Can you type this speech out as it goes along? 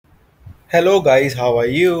Hello guys, how are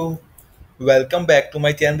you? Welcome back to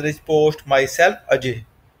my Therichpost. Myself Ajay.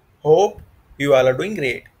 Hope you all are doing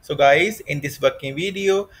great. So guys, in this working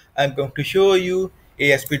video, I'm going to show you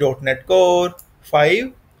ASP.NET Core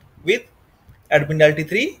 5 with AdminLTE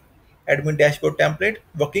 3 admin dashboard template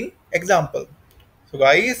working example. So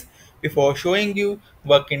guys, before showing you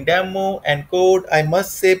working demo and code, I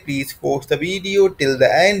must say please watch the video till the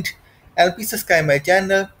end and please subscribe my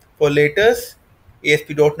channel for latest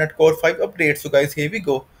ASP.NET Core 5 updates. So guys, here we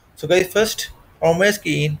go. So guys, first on my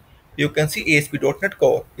screen, you can see ASP.NET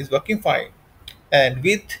Core is working fine and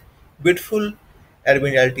with beautiful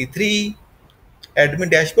AdminLTE 3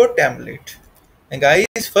 admin dashboard template. And guys,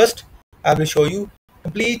 first I will show you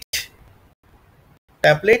complete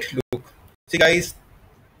template look. See guys,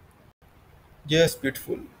 just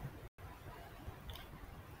beautiful.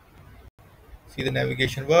 See the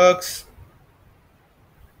navigation works,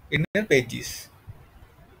 inner pages,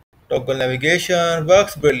 toggle navigation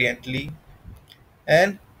works brilliantly,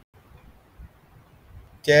 and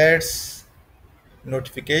chats,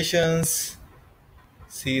 notifications,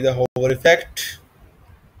 see the hover effect,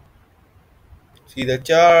 see the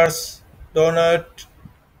charts, donut,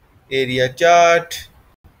 area chart,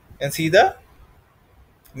 and see the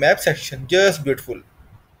map section, just beautiful.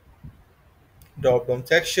 Drop down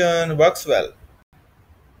section works well.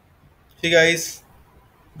 See guys,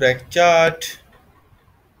 break chart,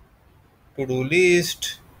 to do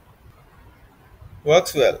list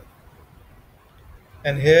works well.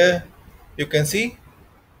 And here you can see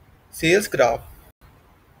sales graph.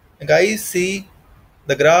 And guys, see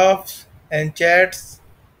the graphs and chats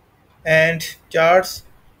and charts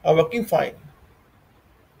are working fine.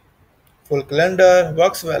 Full calendar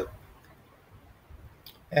works well.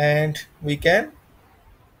 And we can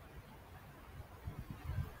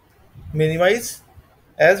minimize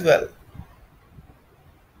as well.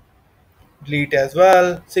 Delete as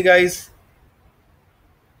well. See guys,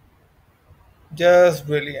 just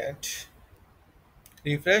brilliant.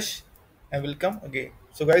 Refresh and we'll come again.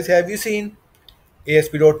 So guys, have you seen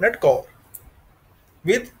ASP.NET Core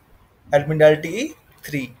with AdminLTE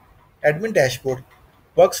 3 admin dashboard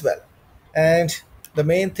works well. And the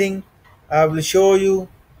main thing I will show you,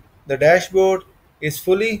 the dashboard is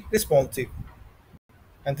fully responsive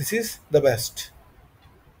and this is the best.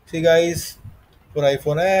 See guys, for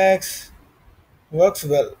iPhone X works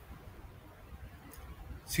well.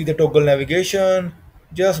 See the toggle navigation,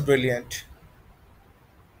 just brilliant.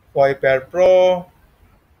 For iPad Pro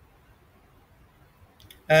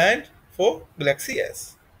and for Galaxy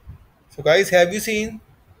S. So guys, have you seen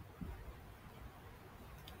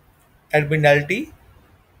AdminLTE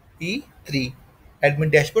E3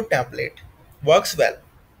 admin dashboard template? Works well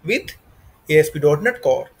with ASP.NET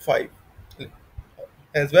Core 5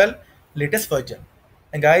 as well, latest version.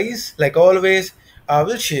 And guys, like always, I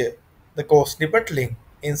will share the code snippet link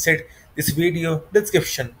inside this video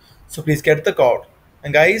description, so please get the code.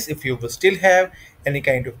 And guys, if you will still have any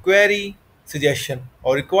kind of query, suggestion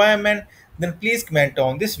or requirement, then please comment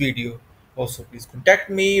on this video. Also please contact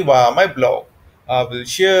me via my blog. I will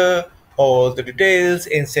share all the details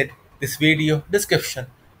inside this video description.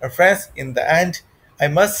 And friends, in the end, I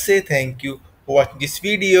must say thank you for watching this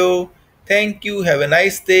video. Thank you. Have a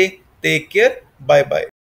nice day. Take care. Bye bye.